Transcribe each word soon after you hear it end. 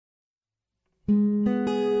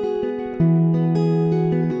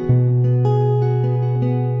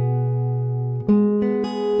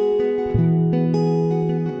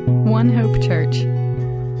One Hope Church.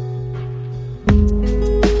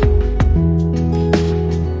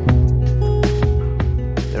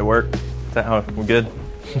 Did it work? Is that how we're good?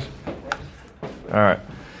 All right.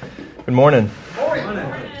 Good morning. Good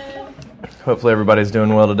morning. Hopefully everybody's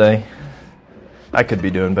doing well today. I could be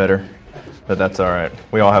doing better, but that's all right.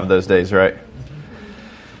 We all have those days, right?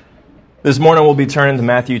 This morning we'll be turning to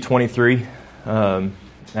Matthew 23, and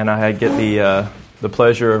I get the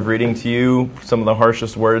pleasure of reading to you some of the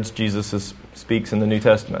harshest words Jesus speaks in the New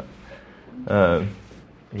Testament.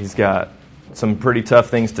 He's got some pretty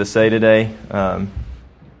tough things to say today,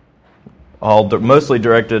 all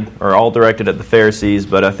directed at the Pharisees,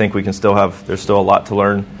 but I think there's still a lot to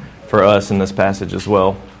learn for us in this passage as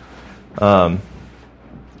well.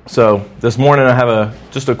 So this morning I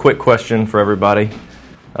have just a quick question for everybody.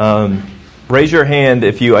 Raise your hand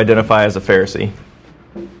if you identify as a Pharisee.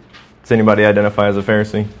 Does anybody identify as a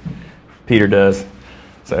Pharisee? Peter does.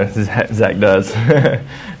 So Zach does.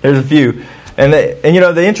 There's a few. And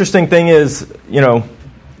the interesting thing is,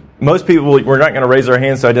 most people, we're not going to raise our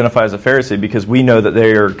hands to identify as a Pharisee because we know that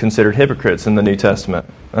they are considered hypocrites in the New Testament.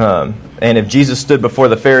 And if Jesus stood before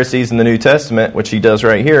the Pharisees in the New Testament, which he does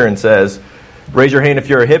right here, and says, raise your hand if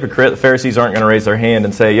you're a hypocrite, the Pharisees aren't going to raise their hand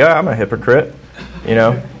and say, yeah, I'm a hypocrite.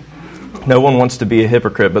 No one wants to be a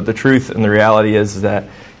hypocrite, but the truth and the reality is that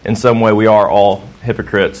in some way we are all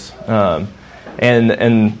hypocrites.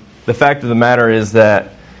 And the fact of the matter is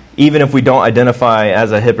that even if we don't identify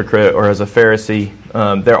as a hypocrite or as a Pharisee,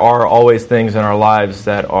 there are always things in our lives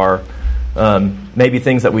that are maybe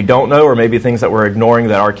things that we don't know, or maybe things that we're ignoring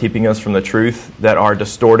that are keeping us from the truth, that are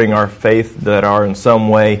distorting our faith, that are in some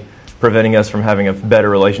way preventing us from having a better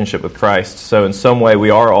relationship with Christ. So in some way we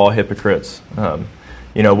are all hypocrites.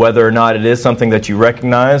 Whether or not it is something that you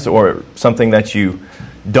recognize or something that you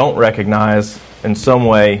don't recognize, in some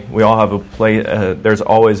way we all have a place. There's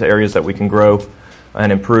always areas that we can grow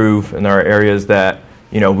and improve, and there are areas that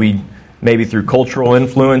we maybe through cultural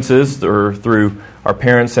influences or through our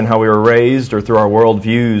parents and how we were raised or through our world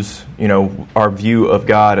views, our view of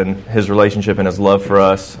God and His relationship and His love for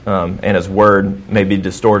us and His Word may be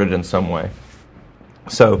distorted in some way.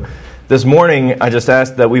 So this morning I just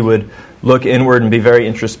asked that we would look inward and be very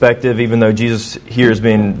introspective, even though Jesus here is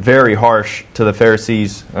being very harsh to the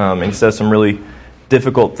Pharisees, and He says some really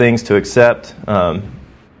difficult things to accept.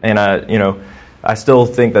 And I still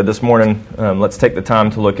think that this morning, let's take the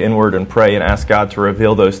time to look inward and pray and ask God to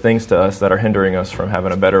reveal those things to us that are hindering us from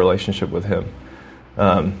having a better relationship with Him.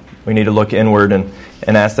 We need to look inward and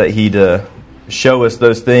ask that He'd show us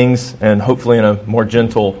those things, and hopefully in a more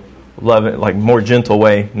gentle, more gentle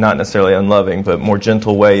way, not necessarily unloving, but more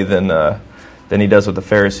gentle way than He does with the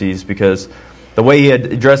Pharisees, because the way He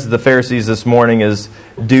addresses the Pharisees this morning is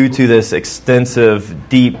due to this extensive,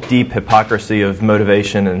 deep hypocrisy of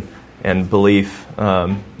motivation and belief.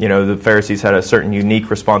 The Pharisees had a certain unique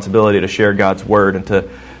responsibility to share God's Word and to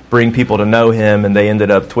bring people to know Him, and they ended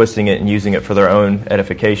up twisting it and using it for their own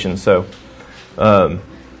edification. So,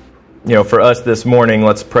 for us this morning,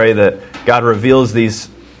 let's pray that God reveals these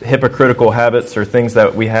hypocritical habits or things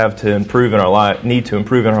that we have to improve in our need to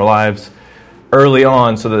improve in our lives early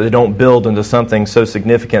on, so that they don't build into something so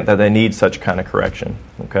significant that they need such kind of correction.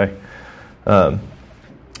 Okay.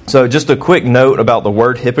 So just a quick note about the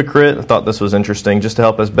word hypocrite. I thought this was interesting, just to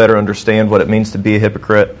help us better understand what it means to be a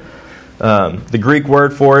hypocrite. The Greek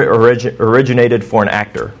word for it originated for an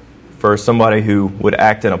actor, for somebody who would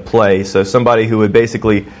act in a play. So somebody who would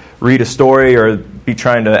basically read a story or be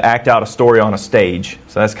trying to act out a story on a stage.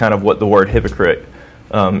 So that's kind of what the word hypocrite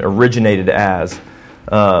originated as.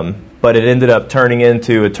 But it ended up turning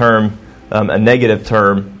into a term, a negative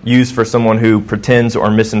term, used for someone who pretends or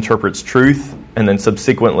misinterprets truth and then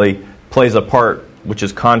subsequently plays a part which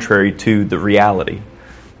is contrary to the reality.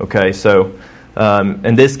 Okay, so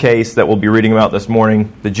in this case that we'll be reading about this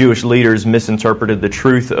morning, the Jewish leaders misinterpreted the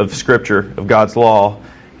truth of Scripture, of God's law,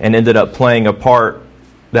 and ended up playing a part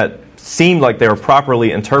that seemed like they were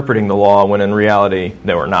properly interpreting the law when in reality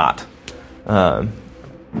they were not.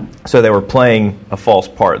 So they were playing a false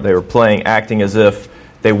part. They were acting as if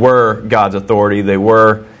they were God's authority, they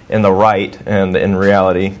were in the right, and in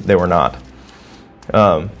reality they were not.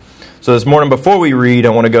 So this morning, before we read, I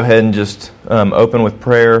want to go ahead and just open with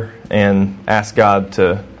prayer and ask God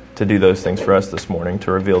to do those things for us this morning,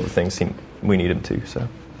 to reveal the things we need Him to. So,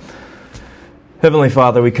 Heavenly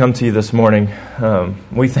Father, we come to You this morning.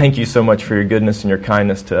 We thank You so much for Your goodness and Your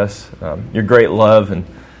kindness to us, Your great love, and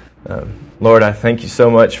Lord, I thank You so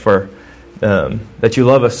much for that You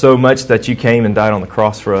love us so much that You came and died on the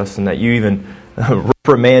cross for us, and that You even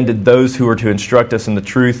reprimanded those who were to instruct us in the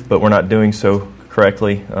truth, but were not doing so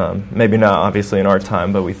correctly. Maybe not, obviously, in our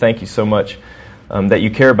time, but we thank you so much that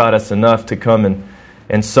you care about us enough to come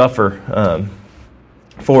and suffer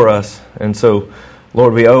for us. And so,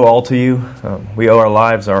 Lord, we owe all to you. We owe our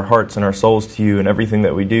lives, our hearts, and our souls to you, and everything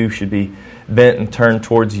that we do should be bent and turned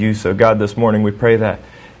towards you. So, God, this morning we pray that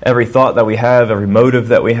every thought that we have, every motive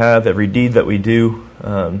that we have, every deed that we do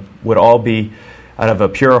would all be out of a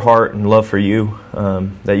pure heart and love for you,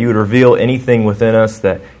 that you would reveal anything within us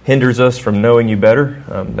that hinders us from knowing you better,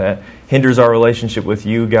 that hinders our relationship with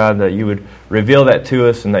you, God, that you would reveal that to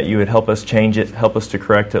us and that you would help us change it, help us to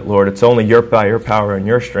correct it, Lord. It's only by your power and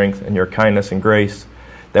your strength and your kindness and grace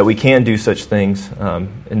that we can do such things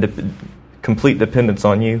in complete dependence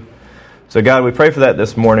on you. So, God, we pray for that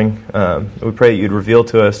this morning. We pray that you'd reveal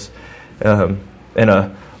to us in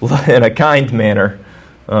a kind manner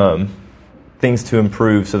things to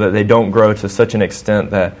improve so that they don't grow to such an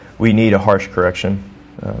extent that we need a harsh correction.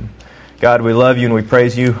 God, we love you and we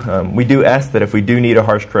praise you. We do ask that if we do need a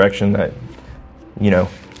harsh correction that,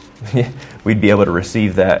 we'd be able to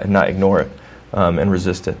receive that and not ignore it and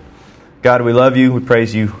resist it. God, we love you. We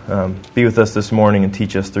praise you. Be with us this morning and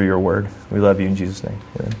teach us through your word. We love you in Jesus' name.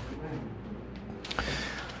 Amen.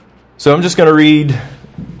 So I'm just going to read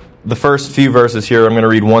the first few verses here. I'm going to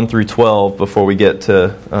read 1 through 12 before we get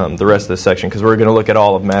to the rest of this section, because we're going to look at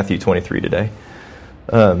all of Matthew 23 today.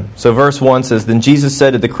 So verse 1 says, Then Jesus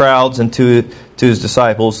said to the crowds and to his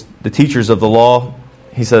disciples, the teachers of the law,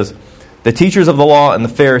 he says, The teachers of the law and the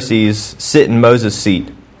Pharisees sit in Moses'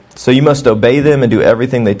 seat. So you must obey them and do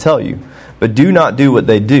everything they tell you. But do not do what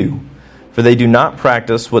they do, for they do not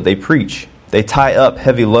practice what they preach. They tie up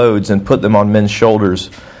heavy loads and put them on men's shoulders,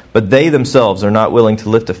 but they themselves are not willing to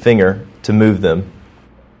lift a finger to move them.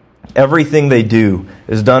 Everything they do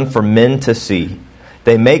is done for men to see.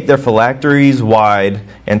 They make their phylacteries wide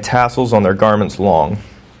and tassels on their garments long.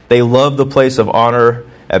 They love the place of honor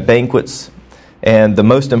at banquets and the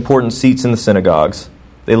most important seats in the synagogues.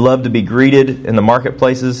 They love to be greeted in the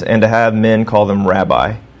marketplaces and to have men call them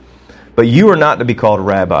rabbi. But you are not to be called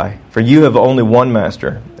rabbi, for you have only one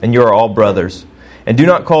master, and you are all brothers. And do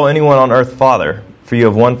not call anyone on earth father, for you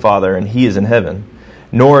have one Father, and he is in heaven.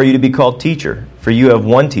 Nor are you to be called teacher, for you have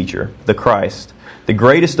one teacher, the Christ. The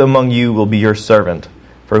greatest among you will be your servant.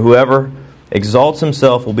 For whoever exalts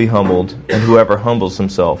himself will be humbled, and whoever humbles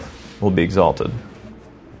himself will be exalted.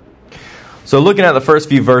 So looking at the first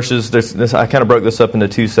few verses, I kind of broke this up into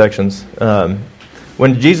two sections.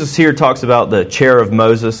 When Jesus here talks about the chair of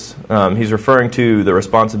Moses, he's referring to the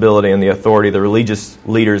responsibility and the authority the religious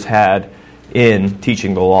leaders had in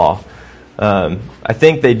teaching the law. I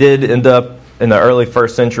think they did end up, in the early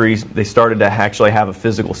first centuries, they started to actually have a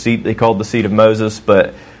physical seat they called the seat of Moses,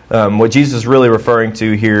 but what Jesus is really referring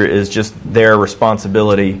to here is just their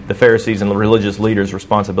responsibility, the Pharisees and the religious leaders'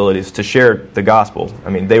 responsibilities to share the gospel. I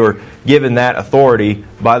mean, they were given that authority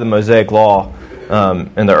by the Mosaic law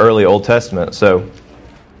in the early Old Testament, so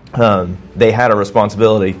they had a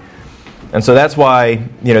responsibility. And so that's why,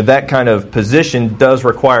 that kind of position does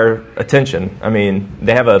require attention. I mean,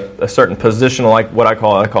 they have a certain positional, like what I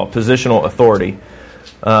call positional authority,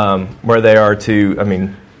 where they are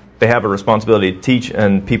to, they have a responsibility to teach,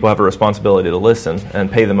 and people have a responsibility to listen and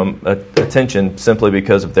pay them attention simply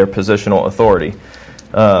because of their positional authority.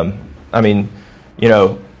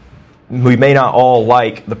 We may not all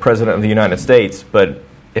like the President of the United States, but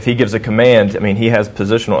if he gives a command, he has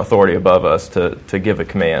positional authority above us to give a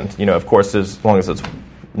command. Of course, as long as it's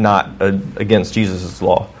not against Jesus'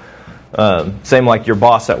 law. Same like your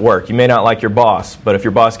boss at work. You may not like your boss, but if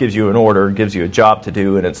your boss gives you an order, gives you a job to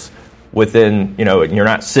do, and it's within, you're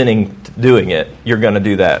not sinning doing it, you're going to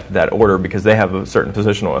do that order because they have a certain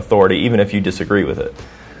positional authority, even if you disagree with it.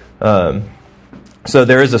 So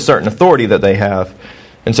there is a certain authority that they have.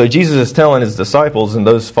 And so Jesus is telling his disciples and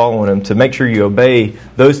those following him to make sure you obey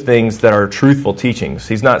those things that are truthful teachings.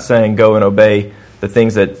 He's not saying go and obey the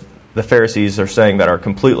things that the Pharisees are saying that are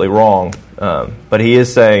completely wrong. But he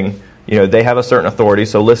is saying, they have a certain authority,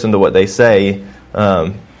 so listen to what they say,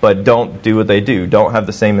 but don't do what they do. Don't have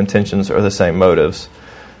the same intentions or the same motives.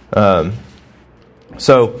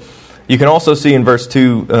 So you can also see in verse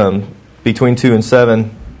 2, between 2 and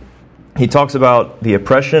 7, he talks about the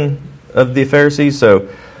oppression of the Pharisees. So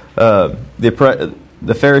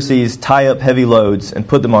the Pharisees tie up heavy loads and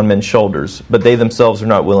put them on men's shoulders, but they themselves are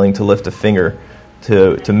not willing to lift a finger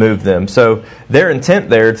to move them. So their intent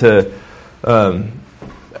there to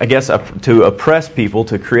oppress people,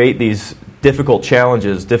 to create these difficult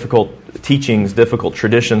challenges, difficult teachings, difficult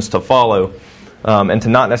traditions to follow, and to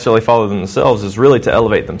not necessarily follow them themselves, is really to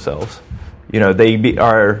elevate themselves. They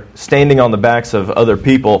are standing on the backs of other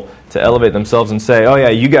people to elevate themselves and say, oh yeah,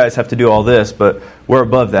 you guys have to do all this, but we're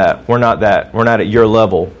above that. We're not at your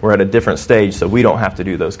level. We're at a different stage, so we don't have to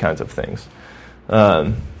do those kinds of things.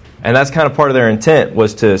 And that's kind of part of their intent,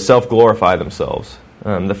 was to self-glorify themselves.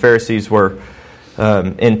 The Pharisees were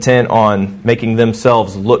intent on making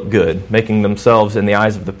themselves look good, making themselves in the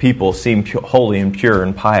eyes of the people seem holy and pure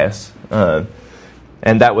and pious.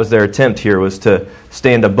 And that was their attempt here, was to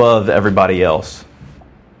stand above everybody else.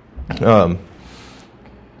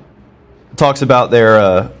 Talks about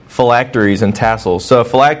their phylacteries and tassels. So a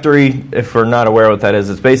phylactery, if we're not aware what that is,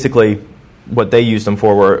 it's basically what they used them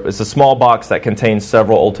for. Where it's a small box that contains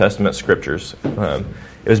several Old Testament scriptures. It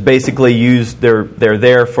was basically used. They're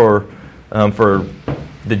there for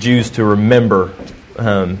the Jews to remember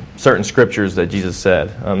certain scriptures that Jesus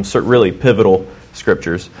said. Really pivotal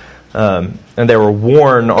scriptures. And they were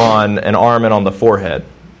worn on an arm and on the forehead.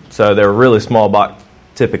 So they were really small box,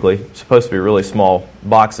 typically supposed to be really small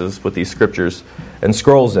boxes with these scriptures and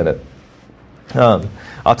scrolls in it.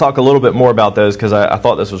 I'll talk a little bit more about those because I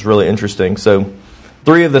thought this was really interesting. So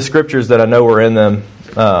 3 of the scriptures that I know were in them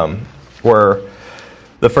were,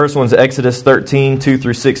 the first one's Exodus 13, 2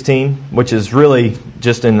 through 16, which is really,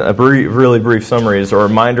 just in a really brief summary, is a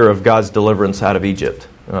reminder of God's deliverance out of Egypt,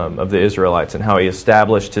 of the Israelites, and how He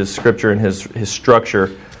established His scripture and His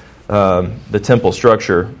structure, the temple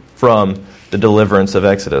structure, from the deliverance of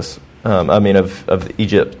Exodus, of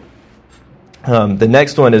Egypt. The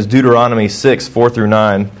next one is Deuteronomy 6, 4 through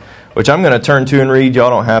 9, which I'm going to turn to and read.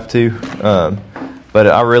 Y'all don't have to, but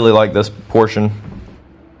I really like this portion.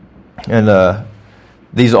 And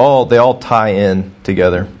they all tie in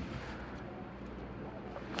together.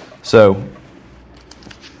 So,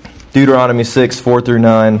 Deuteronomy 6, 4 through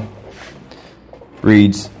 9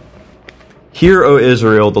 reads, "Hear, O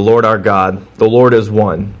Israel, the Lord our God, the Lord is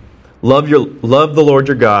one. Love the Lord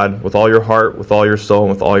your God with all your heart, with all your soul, and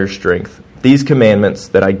with all your strength. These commandments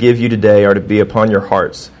that I give you today are to be upon your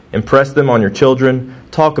hearts. Impress them on your children.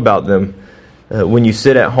 Talk about them when you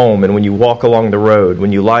sit at home and when you walk along the road,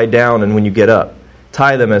 when you lie down and when you get up.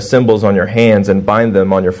 Tie them as symbols on your hands and bind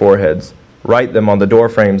them on your foreheads. Write them on the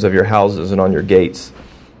doorframes of your houses and on your gates."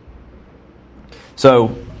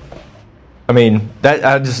 So,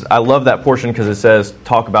 I love that portion because it says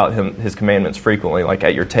talk about His commandments frequently, like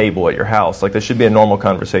at your table, at your house. Like, this should be a normal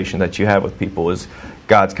conversation that you have with people, is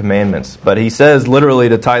God's commandments. But He says literally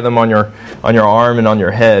to tie them on your arm and on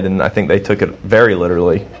your head, and I think they took it very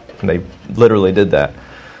literally, and they literally did that.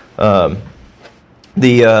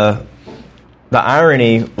 The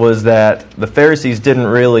irony was that the Pharisees didn't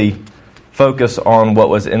really focus on what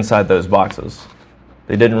was inside those boxes.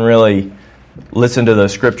 They didn't really listen to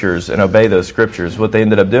those scriptures and obey those scriptures. What they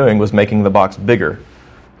ended up doing was making the box bigger,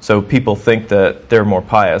 so people think that they're more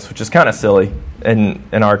pious, which is kind of silly in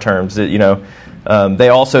our terms. They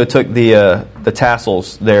also took the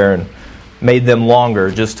tassels there and made them longer,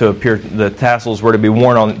 just to appear. The tassels were to be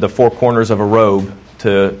worn on the 4 corners of a robe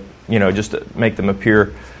to, just to make them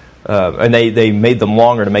appear. And they made them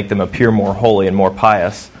longer to make them appear more holy and more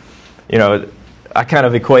pious. I kind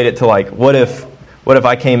of equate it to, like, what if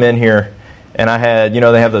I came in here and I had,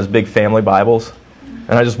 they have those big family Bibles,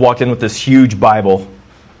 and I just walked in with this huge Bible,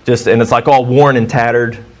 and it's like all worn and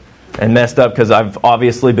tattered and messed up because I've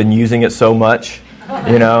obviously been using it so much,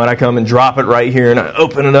 and I come and drop it right here and I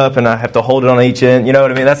open it up and I have to hold it on each end. You know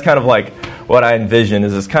what I mean? That's kind of like what I envision,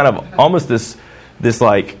 is this kind of almost this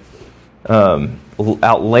like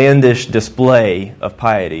outlandish display of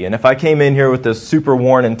piety. And if I came in here with this super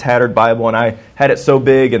worn and tattered Bible and I had it so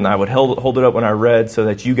big and I would hold it up when I read so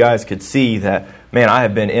that you guys could see that, man, I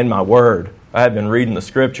have been in my Word. I have been reading the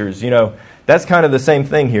Scriptures. That's kind of the same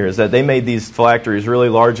thing here, is that they made these phylacteries really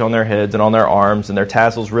large on their heads and on their arms, and their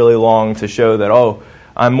tassels really long to show that, oh,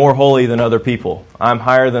 I'm more holy than other people. I'm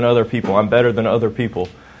higher than other people. I'm better than other people.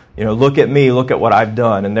 Look at me, look at what I've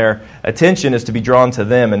done. And their attention is to be drawn to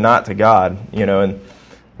them and not to God. And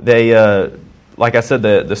they, like I said,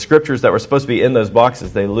 the scriptures that were supposed to be in those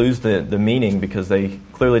boxes, they lose the meaning because they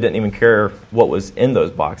clearly didn't even care what was in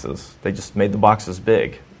those boxes. They just made the boxes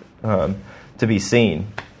big to be seen.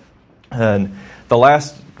 And the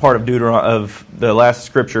last part of the last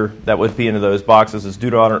scripture that would be into those boxes is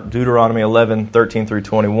Deuteronomy 11, 13 through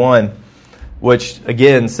 21, which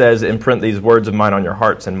again says, "Imprint these words of mine on your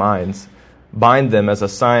hearts and minds. Bind them as a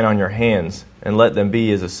sign on your hands, and let them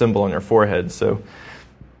be as a symbol on your forehead." So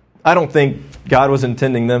I don't think God was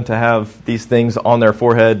intending them to have these things on their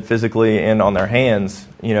forehead physically and on their hands.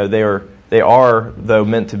 They are, though,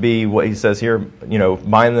 meant to be what He says here,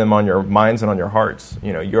 bind them on your minds and on your hearts.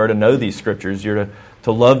 You are to know these scriptures. You're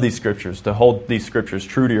to love these scriptures, to hold these scriptures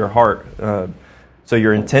true to your heart. So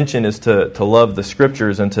your intention is to love the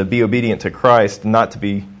Scriptures and to be obedient to Christ, not to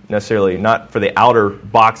be necessarily, not for the outer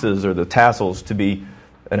boxes or the tassels, to be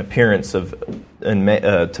an appearance of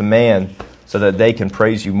to man so that they can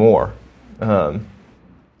praise you more.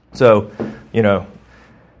 So,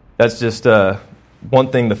 that's just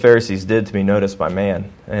one thing the Pharisees did to be noticed by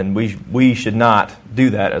man, and we should not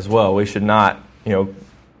do that as well. We should not,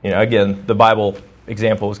 again, the Bible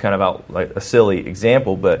example was kind of like a silly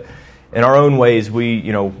example, but in our own ways,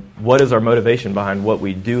 what is our motivation behind what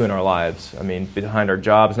we do in our lives? I mean, behind our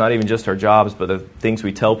jobs, not even just our jobs, but the things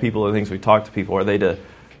we tell people, the things we talk to people. Are they to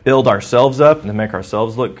build ourselves up and to make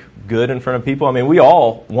ourselves look good in front of people? I mean, we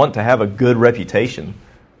all want to have a good reputation.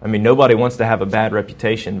 I mean, nobody wants to have a bad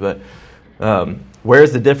reputation, but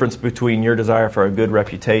where's the difference between your desire for a good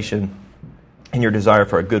reputation and your desire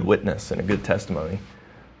for a good witness and a good testimony?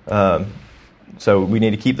 So we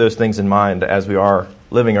need to keep those things in mind as we are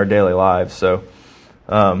living our daily lives. So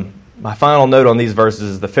my final note on these verses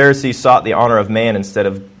is the Pharisees sought the honor of man instead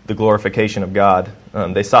of the glorification of God.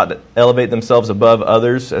 They sought to elevate themselves above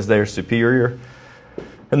others as they are superior,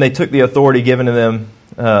 and they took the authority given to them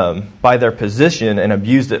by their position and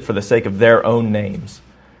abused it for the sake of their own names.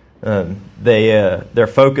 Their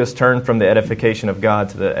focus turned from the edification of God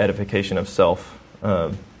to the edification of self.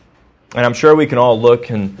 And I'm sure we can all look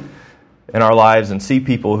in our lives and see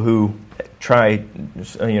people who strive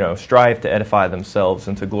to edify themselves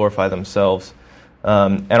and to glorify themselves.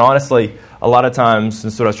 And honestly, a lot of times,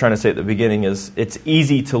 and so what I was trying to say at the beginning is, it's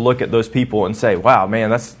easy to look at those people and say, "Wow, man,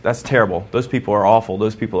 that's terrible. Those people are awful.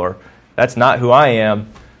 That's not who I am."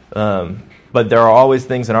 But there are always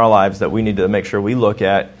things in our lives that we need to make sure we look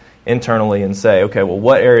at internally and say, "Okay, well,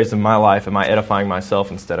 what areas of my life am I edifying myself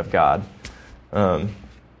instead of God?" The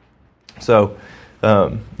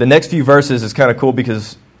next few verses is kind of cool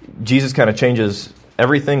because Jesus kind of changes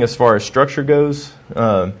everything as far as structure goes.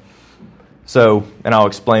 And I'll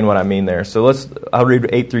explain what I mean there. So I'll read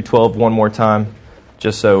 8 through 12 one more time,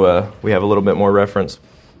 just so we have a little bit more reference.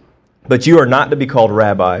 "But you are not to be called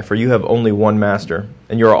rabbi, for you have only one master,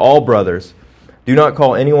 and you are all brothers. Do not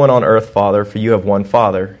call anyone on earth father, for you have one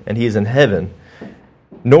Father, and he is in heaven.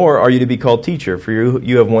 Nor are you to be called teacher, for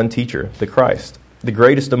you have one teacher, the Christ. The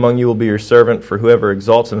greatest among you will be your servant, for whoever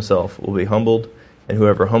exalts himself will be humbled, and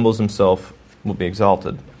whoever humbles himself will be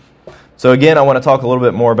exalted." So again, I want to talk a little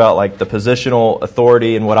bit more about like the positional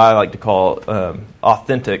authority and what I like to call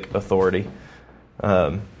authentic authority.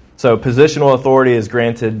 So positional authority is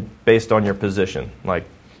granted based on your position, like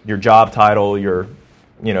your job title, your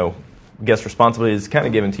guest responsibility is kind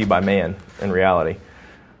of given to you by man in reality.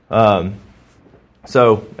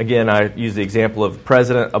 So again, I use the example of a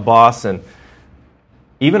president, a boss, and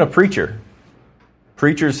even a preacher.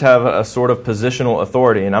 Preachers have a sort of positional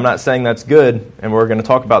authority, and I'm not saying that's good, and we're going to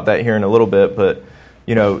talk about that here in a little bit, but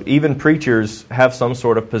even preachers have some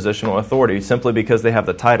sort of positional authority. Simply because they have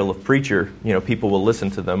the title of preacher, people will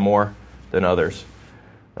listen to them more than others.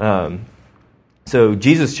 So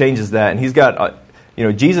Jesus changes that, and he's got,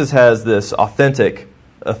 Jesus has this authentic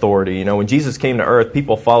authority. When Jesus came to earth,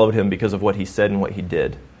 people followed him because of what he said and what he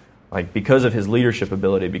did. Like because of his leadership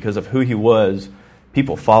ability, because of who he was,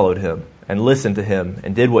 people followed him and listened to him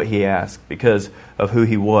and did what he asked because of who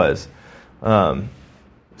he was.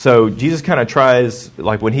 So Jesus kind of tries,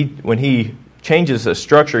 like when he changes a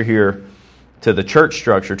structure here to the church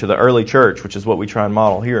structure, to the early church, which is what we try and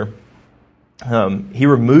model here, he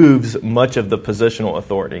removes much of the positional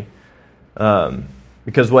authority.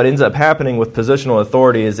 Because what ends up happening with positional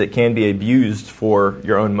authority is it can be abused for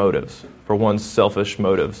your own motives, for one's selfish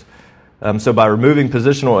motives. So by removing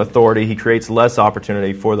positional authority, he creates less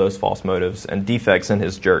opportunity for those false motives and defects in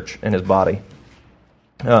his church, in his body.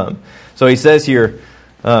 So he says here,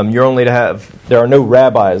 you're only to have, there are no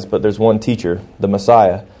rabbis, but there's one teacher, the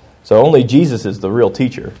Messiah. So only Jesus is the real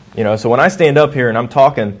teacher. So when I stand up here and I'm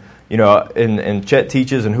talking, and Chet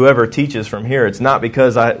teaches and whoever teaches from here, it's not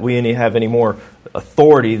because we have any more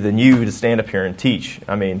authority than you to stand up here and teach.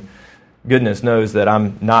 I mean, goodness knows that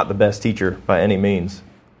I'm not the best teacher by any means.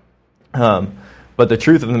 But the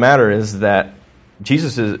truth of the matter is that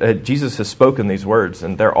Jesus has spoken these words,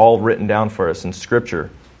 and they're all written down for us in Scripture.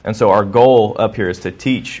 And so our goal up here is to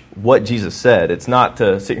teach what Jesus said. It's not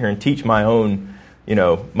to sit here and teach my own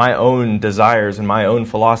desires and my own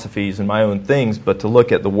philosophies and my own things, but to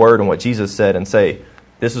look at the Word and what Jesus said and say,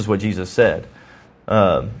 this is what Jesus said.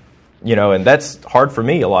 And that's hard for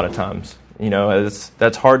me a lot of times.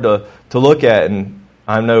 That's hard to look at, and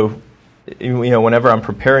I know. Whenever I'm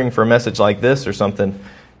preparing for a message like this or something,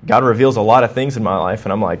 God reveals a lot of things in my life,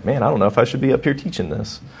 and I'm like, man, I don't know if I should be up here teaching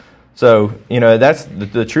this. So, that's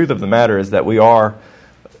the truth of the matter is that we are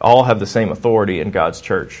all have the same authority in God's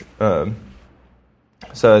church. And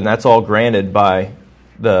that's all granted by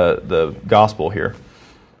the gospel here.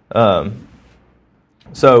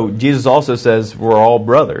 So Jesus also says we're all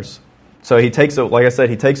brothers. So he takes, like I said,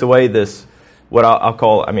 he takes away this, what I'll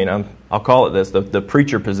call it this, the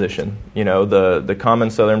preacher position, the common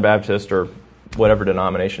Southern Baptist or whatever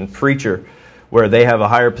denomination preacher, where they have a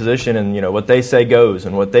higher position and what they say goes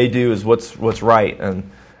and what they do is what's right.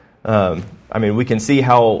 And we can see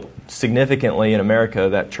how significantly in America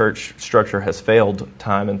that church structure has failed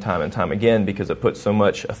time and time and time again because it puts so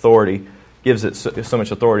much authority, gives it so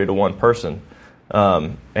much authority to one person.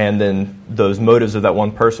 And then those motives of that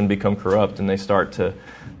one person become corrupt and they start to,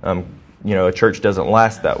 a church doesn't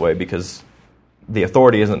last that way because the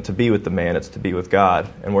authority isn't to be with the man, it's to be with God.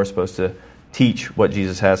 And we're supposed to teach what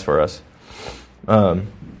Jesus has for us.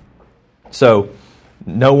 So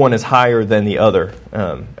no one is higher than the other.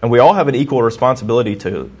 And we all have an equal responsibility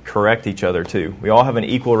to correct each other too. We all have an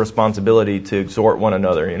equal responsibility to exhort one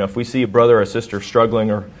another. If we see a brother or sister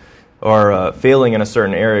struggling or failing in a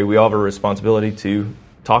certain area, we all have a responsibility to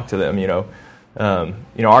talk to them.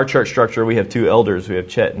 Our church structure, we have two elders. We have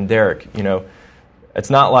Chet and Derek. It's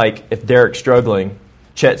not like if Derek's struggling,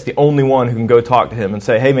 Chet's the only one who can go talk to him and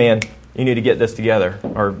say, "Hey, man, you need to get this together,"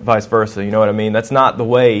 or vice versa. You know what I mean? That's not the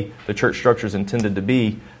way the church structure is intended to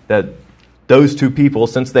be. That those two people,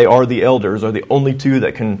 since they are the elders, are the only two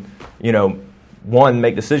that can, one,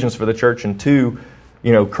 make decisions for the church, and two,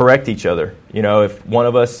 correct each other. If one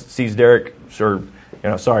of us sees Derek, or,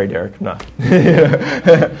 sorry, Derek, no.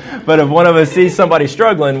 But if one of us sees somebody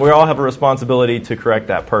struggling, we all have a responsibility to correct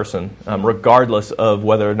that person, regardless of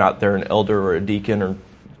whether or not they're an elder or a deacon or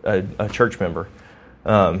a church member,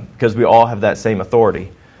 because we all have that same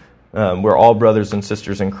authority. We're all brothers and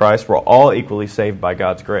sisters in Christ. We're all equally saved by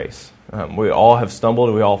God's grace. We all have stumbled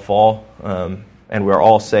and we all fall, and we're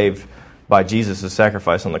all saved by Jesus'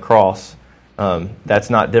 sacrifice on the cross. That's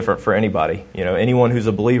not different for anybody. Anyone who's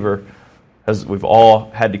a believer, we've all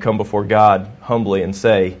had to come before God humbly and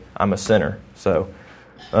say, "I'm a sinner." So,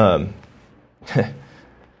 so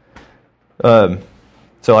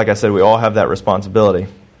like I said, we all have that responsibility.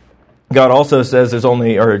 God also says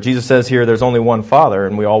Jesus says here, there's only one Father,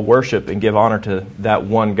 and we all worship and give honor to that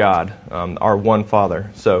one God, our one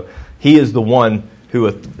Father. So He is the one who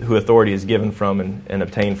authority is given from and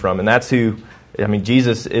obtained from, and that's who.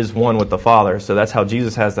 Jesus is one with the Father, so that's how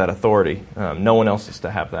Jesus has that authority. No one else is to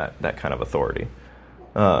have that kind of authority.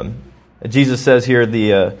 Jesus says here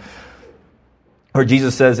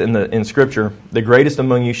Jesus says in Scripture, "The greatest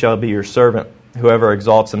among you shall be your servant. Whoever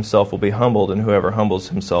exalts himself will be humbled, and whoever humbles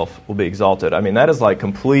himself will be exalted." That is like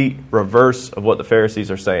complete reverse of what the Pharisees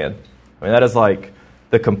are saying. That is like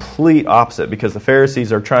the complete opposite, because the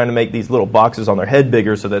Pharisees are trying to make these little boxes on their head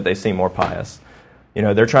bigger so that they seem more pious.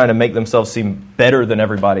 They're trying to make themselves seem better than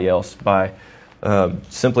everybody else by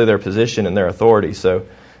simply their position and their authority. So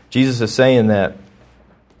Jesus is saying that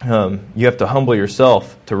you have to humble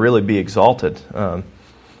yourself to really be exalted.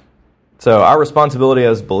 So our responsibility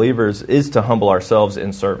as believers is to humble ourselves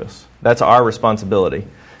in service. That's our responsibility.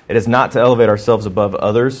 It is not to elevate ourselves above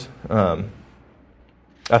others. A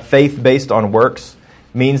faith based on works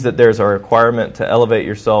means that there's a requirement to elevate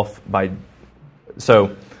yourself by...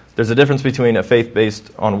 So there's a difference between a faith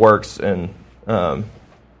based on works and... let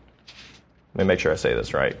me make sure I say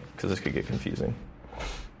this right, because this could get confusing.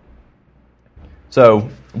 So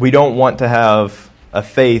we don't want to have a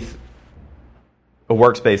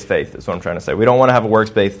works-based faith is what I'm trying to say. We don't want to have a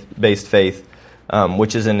works-based faith,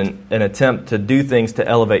 which is an attempt to do things to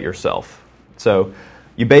elevate yourself. So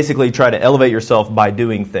you basically try to elevate yourself by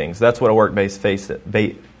doing things. That's what a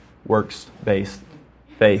works-based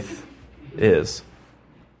faith is.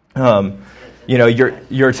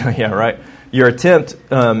 Your attempt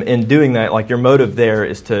in doing that, like your motive there,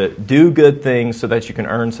 is to do good things so that you can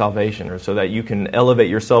earn salvation, or so that you can elevate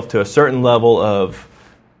yourself to a certain level of,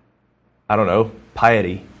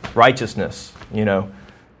 piety, righteousness.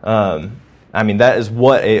 That is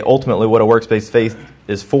ultimately what a works-based faith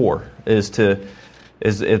is for. Its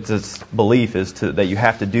belief is that you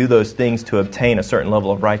have to do those things to obtain a certain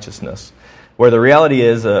level of righteousness. Where the reality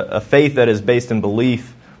is, a faith that is based in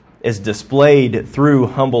belief is displayed through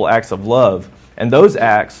humble acts of love, and those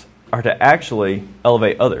acts are to actually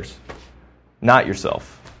elevate others, not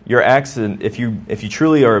yourself. Your acts, if you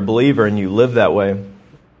truly are a believer and you live that way,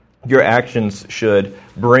 your actions should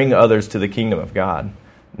bring others to the kingdom of God,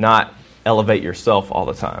 not elevate yourself all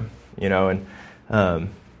the time.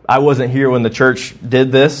 I wasn't here when the church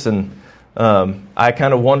did this, and I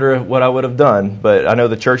kind of wonder what I would have done. But I know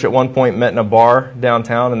the church at one point met in a bar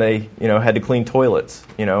downtown, and they, had to clean toilets,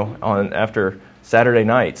 after Saturday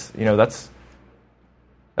nights. That's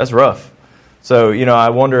rough. So, I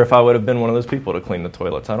wonder if I would have been one of those people to clean the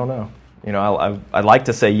toilets. I don't know. I'd like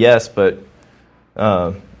to say yes, but,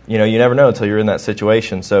 you never know until you're in that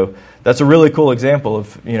situation. So that's a really cool example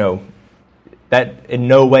of, that in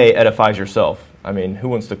no way edifies yourself. I mean, who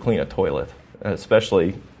wants to clean a toilet,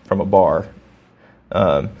 especially from a bar?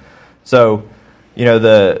 So,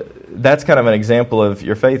 that's kind of an example of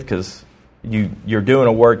your faith, because you're doing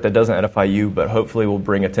a work that doesn't edify you, but hopefully will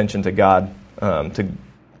bring attention to God,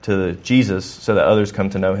 to Jesus, so that others come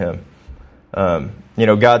to know Him.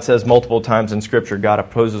 God says multiple times in Scripture, God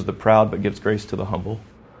opposes the proud but gives grace to the humble.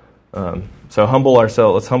 So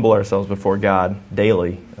let's humble ourselves before God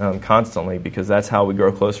daily, constantly, because that's how we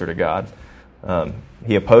grow closer to God.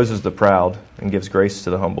 He opposes the proud and gives grace to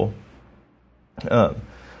the humble.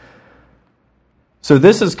 So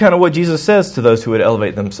this is kind of what Jesus says to those who would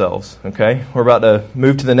elevate themselves. Okay, we're about to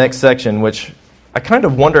move to the next section, which I kind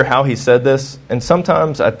of wonder how he said this. And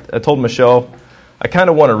sometimes I told Michelle, I kind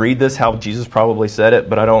of want to read this how Jesus probably said it,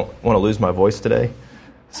 but I don't want to lose my voice today.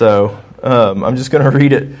 So I'm just going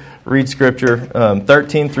to read Scripture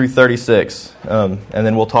 13 through 36, and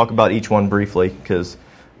then we'll talk about each one briefly, because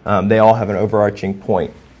they all have an overarching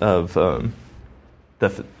point of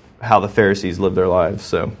how the Pharisees lived their lives.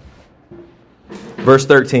 So, verse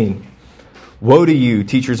 13, "Woe to you,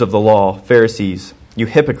 teachers of the law, Pharisees, you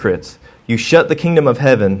hypocrites! You shut the kingdom of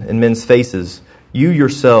heaven in men's faces. You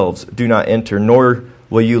yourselves do not enter, nor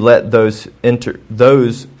will you let those enter,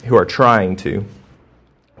 those who are trying to.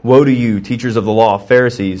 Woe to you, teachers of the law,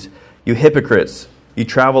 Pharisees, you hypocrites! You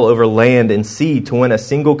travel over land and sea to win a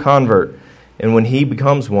single convert, and when he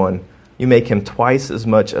becomes one, you make him twice as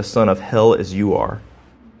much a son of hell as you are.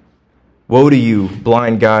 Woe to you,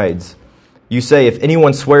 blind guides! You say, if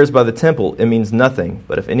anyone swears by the temple, it means nothing.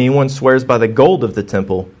 But if anyone swears by the gold of the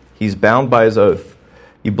temple, he's bound by his oath.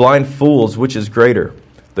 You blind fools, which is greater,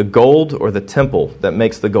 the gold or the temple that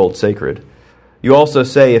makes the gold sacred? You also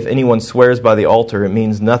say, if anyone swears by the altar, it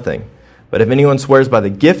means nothing. But if anyone swears by the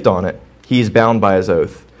gift on it, he is bound by his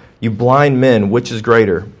oath. You blind men, which is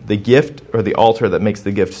greater, the gift or the altar that makes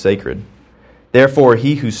the gift sacred? Therefore,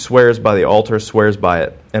 he who swears by the altar swears by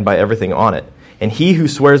it, and by everything on it. And he who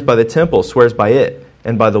swears by the temple swears by it,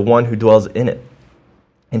 and by the one who dwells in it.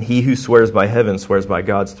 And he who swears by heaven swears by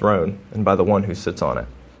God's throne, and by the one who sits on it.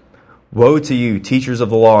 Woe to you, teachers of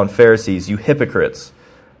the law and Pharisees, you hypocrites!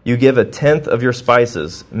 You give a tenth of your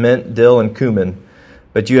spices, mint, dill, and cumin,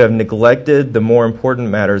 but you have neglected the more important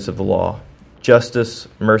matters of the law, justice,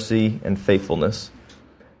 mercy, and faithfulness.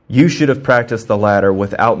 You should have practiced the latter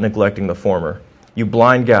without neglecting the former. You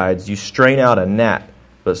blind guides, you strain out a gnat,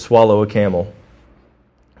 but swallow a camel.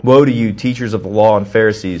 Woe to you, teachers of the law and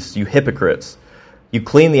Pharisees, you hypocrites! You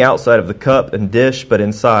clean the outside of the cup and dish, but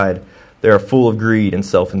inside they are full of greed and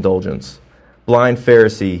self-indulgence. Blind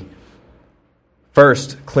Pharisee,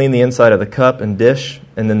 first clean the inside of the cup and dish,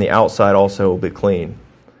 and then the outside also will be clean.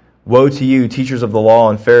 Woe to you, teachers of the law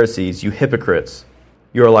and Pharisees, you hypocrites!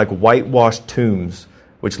 You are like whitewashed tombs,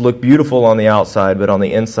 which look beautiful on the outside, but on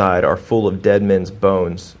the inside are full of dead men's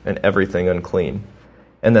bones and everything unclean.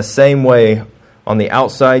 In the same way, on the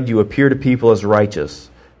outside you appear to people as righteous,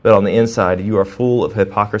 but on the inside you are full of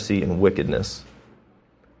hypocrisy and wickedness.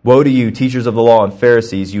 Woe to you, teachers of the law and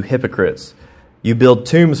Pharisees, you hypocrites! You build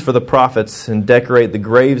tombs for the prophets and decorate the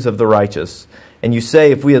graves of the righteous. And you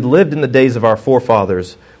say, if we had lived in the days of our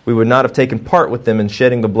forefathers, we would not have taken part with them in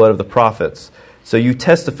shedding the blood of the prophets. So you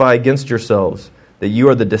testify against yourselves that you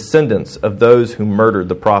are the descendants of those who murdered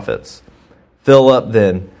the prophets. Fill up,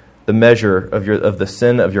 then, the measure of the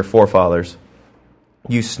sin of your forefathers.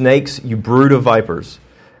 You snakes, you brood of vipers,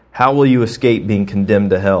 how will you escape being condemned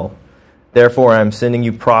to hell? Therefore I am sending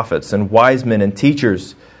you prophets and wise men and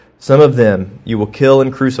teachers. Some of them you will kill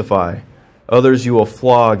and crucify. Others you will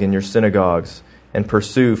flog in your synagogues and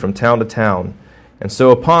pursue from town to town. And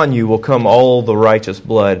so upon you will come all the righteous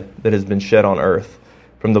blood that has been shed on earth,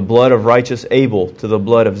 from the blood of righteous Abel to the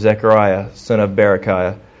blood of Zechariah, son of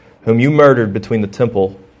Berechiah, whom you murdered between the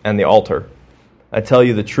temple and the altar. I tell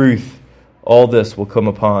you the truth, all this will come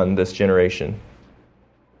upon this generation.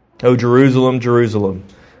 O Jerusalem, Jerusalem,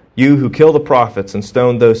 you who kill the prophets and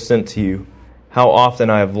stone those sent to you, how often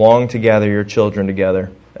I have longed to gather your children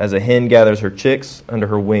together, as a hen gathers her chicks under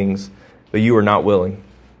her wings, but you are not willing.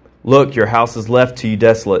 Look, your house is left to you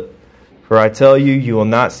desolate. For I tell you, you will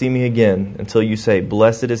not see me again until you say,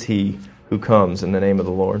 blessed is he who comes in the name of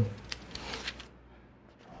the Lord.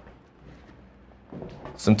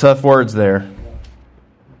 Some tough words there.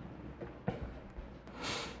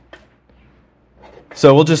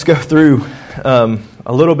 So we'll just go through a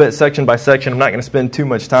little bit section by section. I'm not going to spend too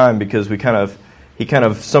much time because we kind of he kind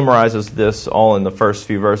of summarizes this all in the first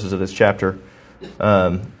few verses of this chapter.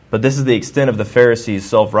 But this is the extent of the Pharisees'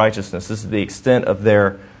 self-righteousness. This is the extent of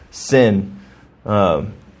their sin.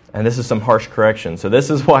 And this is some harsh correction. So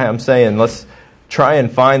this is why I'm saying let's try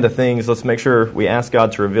and find the things. Let's make sure we ask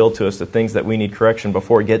God to reveal to us the things that we need correction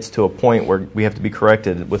before it gets to a point where we have to be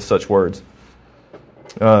corrected with such words.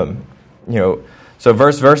 So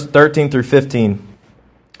verse 13 through 15,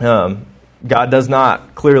 God does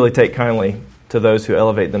not clearly take kindly to those who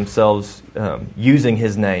elevate themselves using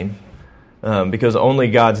His name, because only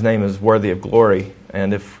God's name is worthy of glory.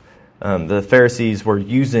 And if the Pharisees were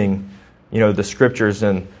using, the Scriptures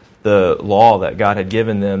and the law that God had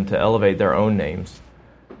given them to elevate their own names,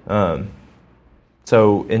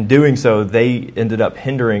 so in doing so, they ended up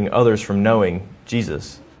hindering others from knowing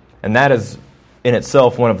Jesus, and that is in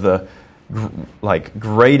itself one of the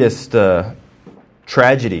greatest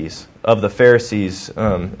tragedies of the Pharisees,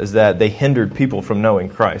 is that they hindered people from knowing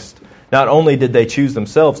Christ. Not only did they choose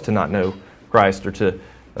themselves to not know Christ or to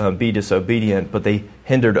be disobedient, but they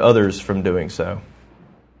hindered others from doing so.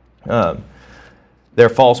 Their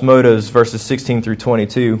false motives, verses 16 through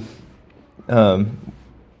 22,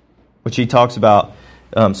 which he talks about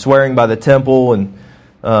swearing by the temple and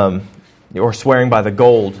or swearing by the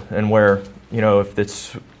gold, and where if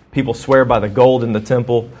it's people swear by the gold in the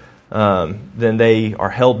temple, then they are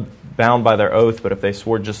held bound by their oath. But if they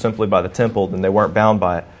swore just simply by the temple, then they weren't bound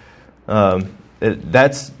by it.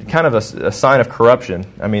 That's kind of a sign of corruption.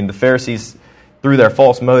 I mean, the Pharisees, through their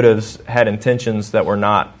false motives, had intentions that were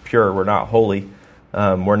not pure, were not holy,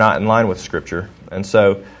 were not in line with Scripture. And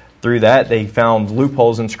so through that, they found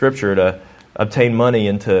loopholes in Scripture to obtain money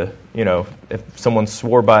into, if someone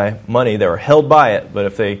swore by money, they were held by it. But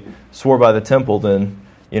if they swore by the temple, then,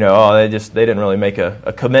 they didn't really make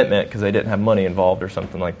a commitment because they didn't have money involved or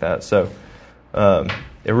something like that. So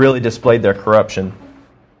it really displayed their corruption.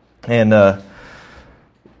 And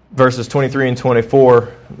verses 23 and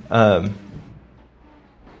 24,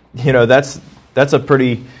 that's a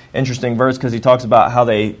pretty interesting verse, because he talks about how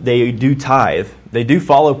they do tithe. They do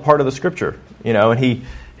follow part of the Scripture, and he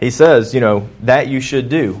says, that you should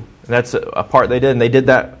do. That's a part they did, and they did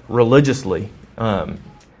that religiously.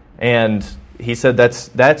 And he said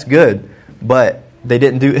that's good, but they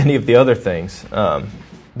didn't do any of the other things.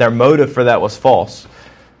 Their motive for that was false.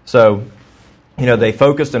 So, they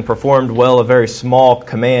focused and performed well a very small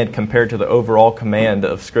command compared to the overall command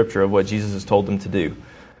of Scripture of what Jesus has told them to do.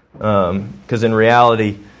 Because in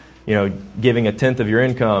reality, giving a tenth of your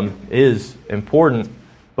income is important,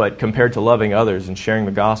 but compared to loving others and sharing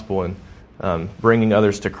the gospel and bringing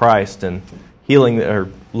others to Christ and healing or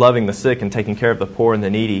loving the sick and taking care of the poor and the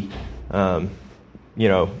needy,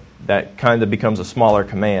 that kind of becomes a smaller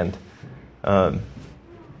command.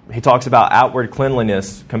 He talks about outward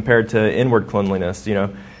cleanliness compared to inward cleanliness. He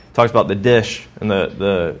talks about the dish and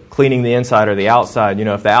the cleaning the inside or the outside.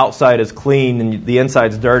 If the outside is clean and the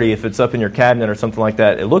inside's dirty, if it's up in your cabinet or something like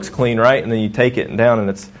that, it looks clean, right? And then you take it down and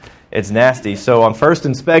it's nasty. So on first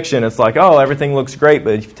inspection, it's like, oh, everything looks great,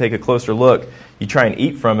 but if you take a closer look, you try and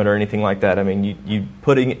eat from it or anything like that. I mean, you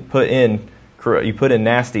put in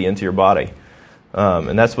nasty into your body,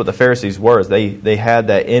 and that's what the Pharisees were. Is they had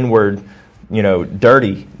that inward,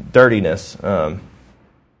 dirtiness,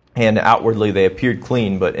 and outwardly they appeared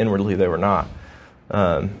clean, but inwardly they were not.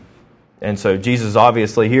 And so Jesus,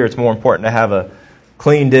 obviously, here it's more important to have a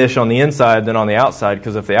clean dish on the inside than on the outside,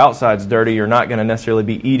 because if the outside's dirty, you're not going to necessarily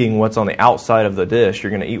be eating what's on the outside of the dish. You're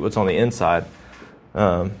going to eat what's on the inside.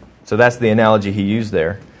 So that's the analogy he used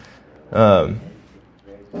there.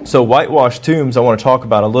 So whitewashed tombs I want to talk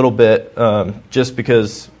about a little bit, just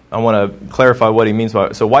because I want to clarify what he means by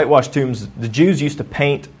it. So whitewashed tombs, the Jews used to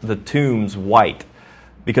paint the tombs white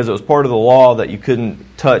because it was part of the law that you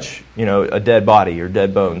couldn't touch, a dead body or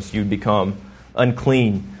dead bones. You'd become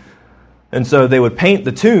unclean. And so they would paint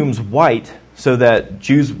the tombs white so that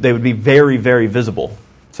they would be very, very visible,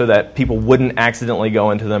 so that people wouldn't accidentally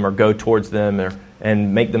go into them or go towards them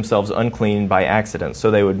and make themselves unclean by accident.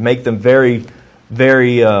 So they would make them very,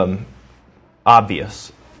 very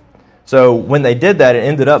obvious. So when they did that, it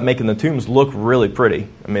ended up making the tombs look really pretty.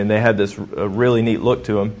 I mean, they had this really neat look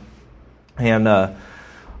to them. And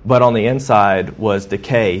but on the inside was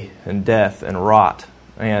decay and death and rot.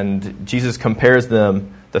 And Jesus compares the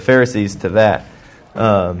Pharisees to that.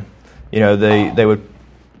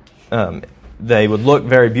 They would look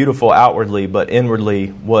very beautiful outwardly, but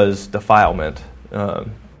inwardly was defilement.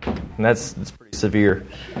 And that's pretty severe.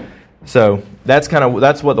 So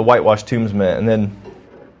that's what the whitewashed tombs meant. And then,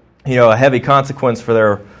 a heavy consequence for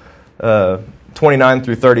their 29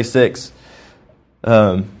 through 36.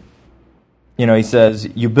 he says,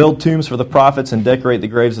 you build tombs for the prophets and decorate the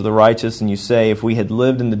graves of the righteous, and you say, if we had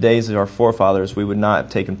lived in the days of our forefathers, we would not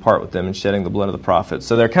have taken part with them in shedding the blood of the prophets.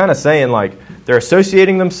 So they're kind of saying, like, they're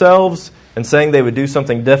associating themselves and saying they would do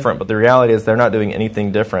something different, but the reality is they're not doing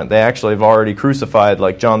anything different. They actually have already crucified,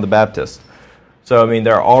 like John the Baptist. So,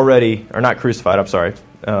 they're already, or not crucified, I'm sorry,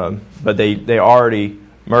 but they already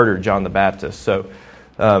murdered John the Baptist. So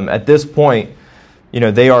at this point,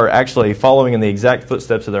 they are actually following in the exact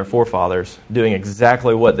footsteps of their forefathers, doing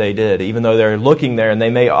exactly what they did, even though they're looking there and they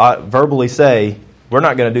may verbally say, we're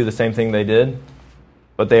not going to do the same thing they did,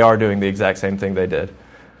 but they are doing the exact same thing they did.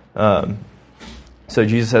 So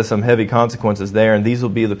Jesus has some heavy consequences there, and these will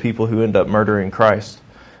be the people who end up murdering Christ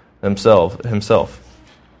himself.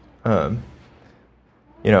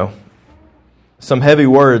 Some heavy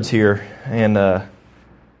words here, and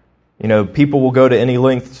people will go to any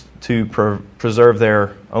length to preserve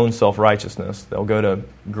their own self-righteousness. They'll go to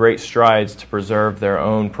great strides to preserve their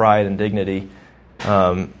own pride and dignity,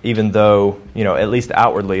 even though, at least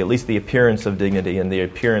outwardly, at least the appearance of dignity and the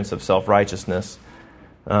appearance of self-righteousness,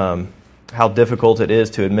 how difficult it is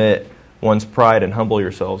to admit one's pride and humble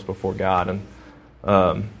yourselves before God. And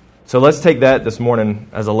so let's take that this morning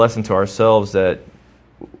as a lesson to ourselves that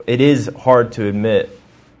it is hard to admit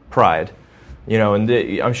pride.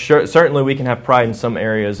 I'm sure certainly we can have pride in some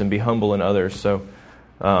areas and be humble in others. So,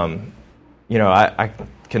 I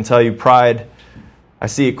can tell you pride, I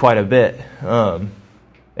see it quite a bit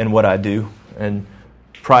in what I do. And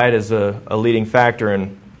pride is a leading factor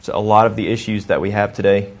in a lot of the issues that we have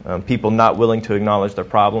today. People not willing to acknowledge their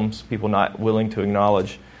problems, people not willing to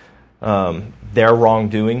acknowledge their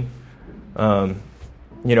wrongdoing.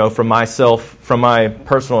 From my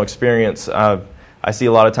personal experience, I see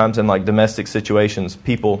a lot of times in like domestic situations,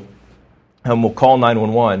 people will call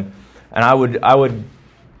 911, and I would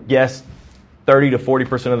guess 30 to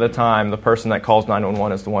 40% of the time, the person that calls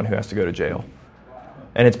 911 is the one who has to go to jail.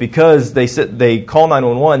 And it's because they call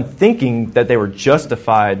 911 thinking that they were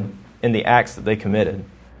justified in the acts that they committed.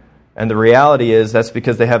 And the reality is that's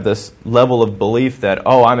because they have this level of belief that,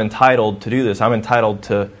 I'm entitled to do this. I'm entitled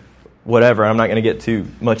to whatever. I'm not going to get too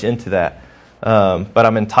much into that. But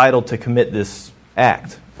I'm entitled to commit this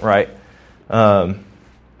act, right?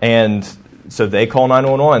 And so they call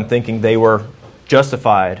 911 thinking they were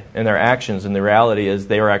justified in their actions, and the reality is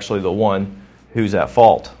they were actually the one who's at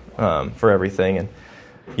fault for everything. And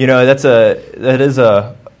that's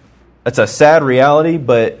a sad reality,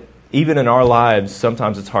 but even in our lives,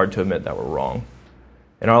 sometimes it's hard to admit that we're wrong.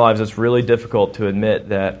 In our lives, it's really difficult to admit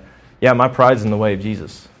that, my pride's in the way of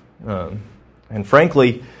Jesus. And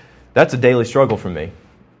frankly, that's a daily struggle for me.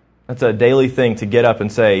 That's a daily thing to get up and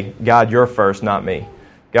say, God, you're first, not me.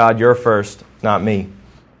 God, you're first, not me.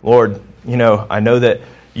 Lord, I know that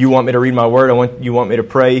you want me to read my word. You want me to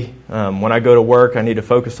pray. When I go to work, I need to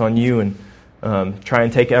focus on you and try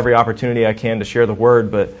and take every opportunity I can to share the word.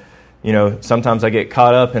 But, sometimes I get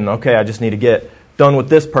caught up in, I just need to get done with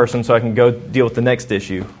this person so I can go deal with the next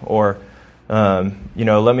issue. Or,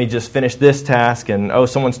 let me just finish this task and,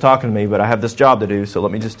 someone's talking to me, but I have this job to do, so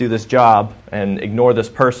let me just do this job and ignore this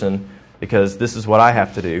person because this is what I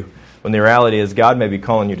have to do. When the reality is God may be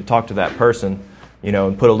calling you to talk to that person,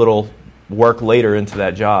 and put a little work later into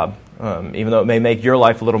that job. Even though it may make your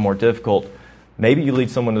life a little more difficult, maybe you lead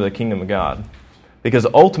someone to the kingdom of God. Because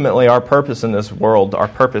ultimately our purpose in this world, our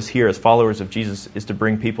purpose here as followers of Jesus is to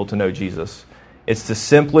bring people to know Jesus. It's to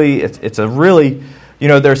simply, it's a really,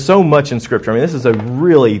 there's so much in Scripture. This is a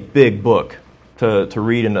really big book to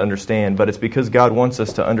read and to understand, but it's because God wants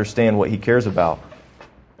us to understand what He cares about.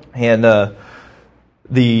 And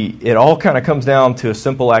it all kind of comes down to a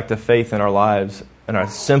simple act of faith in our lives and a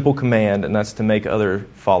simple command, and that's to make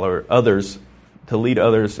lead others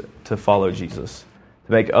to follow Jesus,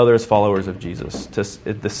 to make others followers of Jesus.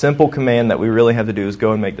 The simple command that we really have to do is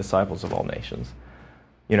go and make disciples of all nations.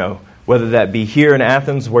 Whether that be here in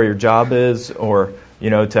Athens where your job is, or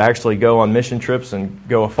to actually go on mission trips and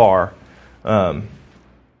go afar.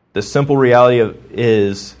 The simple reality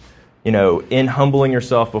is, in humbling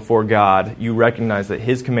yourself before God, you recognize that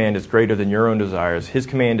His command is greater than your own desires. His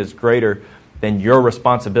command is greater than your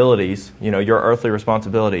responsibilities, your earthly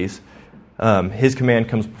responsibilities. His command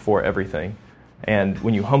comes before everything. And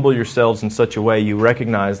when you humble yourselves in such a way, you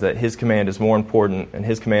recognize that His command is more important, and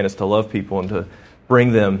His command is to love people and to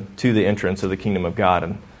bring them to the entrance of the kingdom of God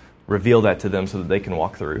and reveal that to them so that they can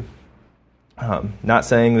walk through. Not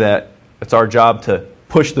saying that it's our job to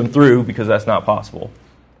push them through, because that's not possible.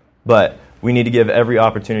 But we need to give every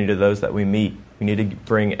opportunity to those that we meet. We need to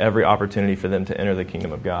bring every opportunity for them to enter the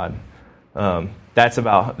kingdom of God.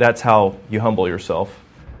 That's how you humble yourself,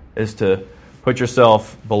 is to put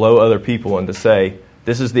yourself below other people and to say,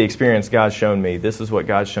 this is the experience God's shown me. This is what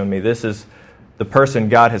God's shown me. This is the person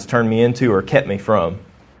God has turned me into or kept me from.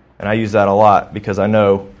 And I use that a lot because I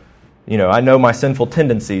know my sinful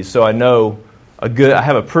tendencies. So I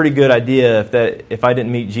have a pretty good idea if I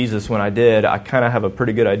didn't meet Jesus when I did, I kind of have a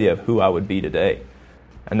pretty good idea of who I would be today.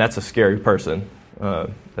 And that's a scary person.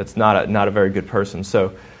 That's not a very good person.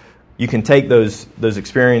 So you can take those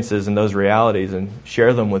experiences and those realities and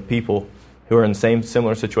share them with people who are in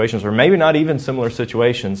similar situations, or maybe not even similar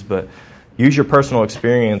situations, but use your personal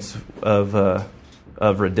experience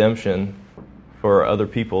of redemption for other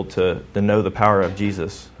people to know the power of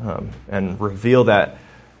Jesus and reveal that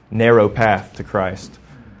narrow path to Christ.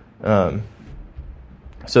 So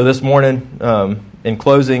this morning, in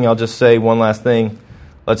closing, I'll just say one last thing.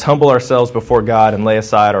 Let's humble ourselves before God and lay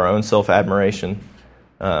aside our own self-admiration.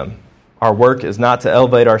 Our work is not to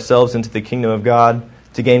elevate ourselves into the kingdom of God,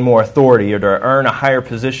 to gain more authority, or to earn a higher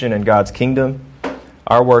position in God's kingdom.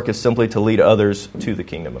 Our work is simply to lead others to the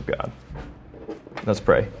kingdom of God. Let's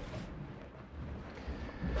pray.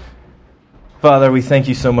 Father, we thank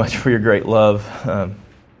you so much for your great love.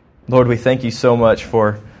 Lord, we thank you so much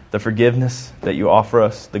for the forgiveness that you offer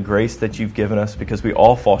us, the grace that you've given us, because we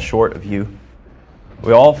all fall short of you.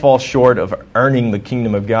 We all fall short of earning the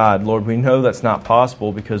kingdom of God. Lord, we know that's not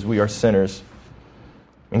possible because we are sinners.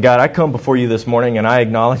 And God, I come before you this morning and I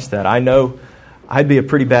acknowledge that. I know I'd be a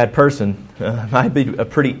pretty bad person. I'd be a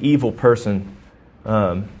pretty evil person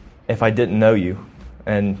if I didn't know you.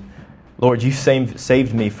 And Lord, you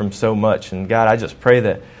saved me from so much. And God, I just pray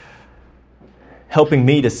that helping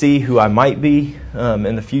me to see who I might be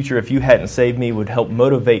in the future if you hadn't saved me would help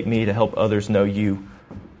motivate me to help others know you.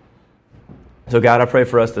 So God, I pray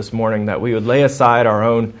for us this morning that we would lay aside our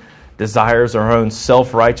own desires, our own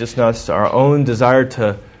self-righteousness, our own desire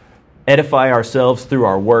to edify ourselves through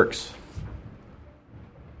our works.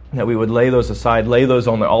 That we would lay those aside, lay those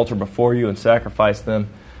on the altar before you and sacrifice them.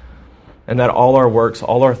 And that all our works,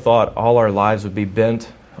 all our thought, all our lives would be bent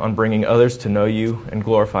on bringing others to know you and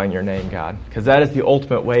glorifying your name, God. Because that is the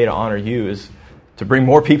ultimate way to honor you, is to bring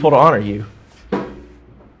more people to honor you.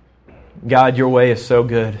 God, your way is so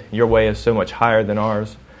good. Your way is so much higher than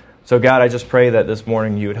ours. So God, I just pray that this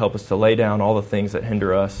morning you would help us to lay down all the things that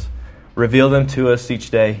hinder us. Reveal them to us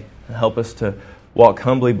each day. And help us to walk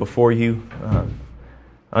humbly before you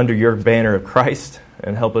under your banner of Christ.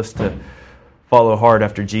 And help us to follow hard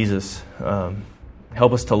after Jesus.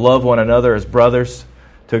 Help us to love one another as brothers.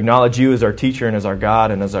 To acknowledge you as our teacher and as our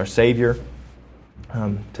God and as our Savior.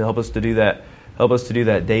 To help us to do that. Help us to do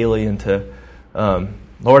that daily. And to,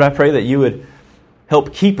 Lord, I pray that you would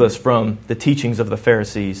help keep us from the teachings of the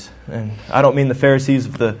Pharisees. And I don't mean the Pharisees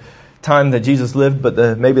of the time that Jesus lived,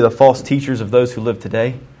 but maybe the false teachers of those who live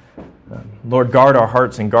today. Lord, guard our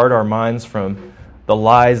hearts and guard our minds from the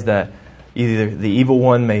lies that either the evil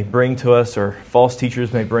one may bring to us or false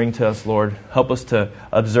teachers may bring to us, Lord. Help us to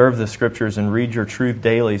observe the Scriptures and read your truth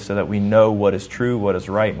daily so that we know what is true, what is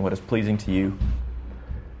right, and what is pleasing to you.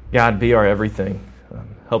 God, be our everything.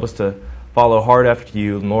 Help us to follow hard after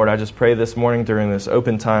you. And Lord, I just pray this morning during this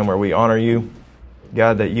open time where we honor you,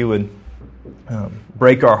 God, that you would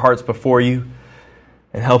break our hearts before you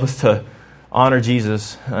and help us to honor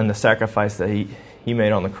Jesus and the sacrifice that he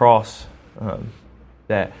made on the cross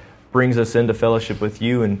that brings us into fellowship with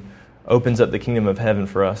you and opens up the kingdom of heaven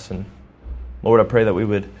for us. And Lord, I pray that we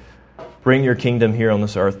would bring your kingdom here on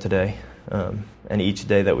this earth today and each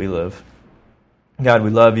day that we live. God, we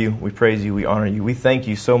love you, we praise you, we honor you. We thank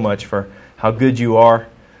you so much for how good you are.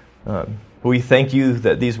 We thank you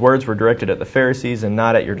that these words were directed at the Pharisees and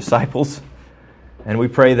not at your disciples. And we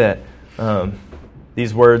pray that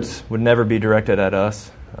these words would never be directed at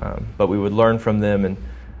us, but we would learn from them and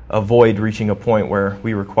avoid reaching a point where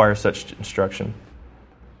we require such instruction.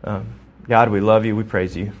 God, we love you, we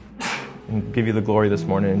praise you, and give you the glory this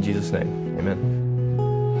morning in Jesus' name. Amen.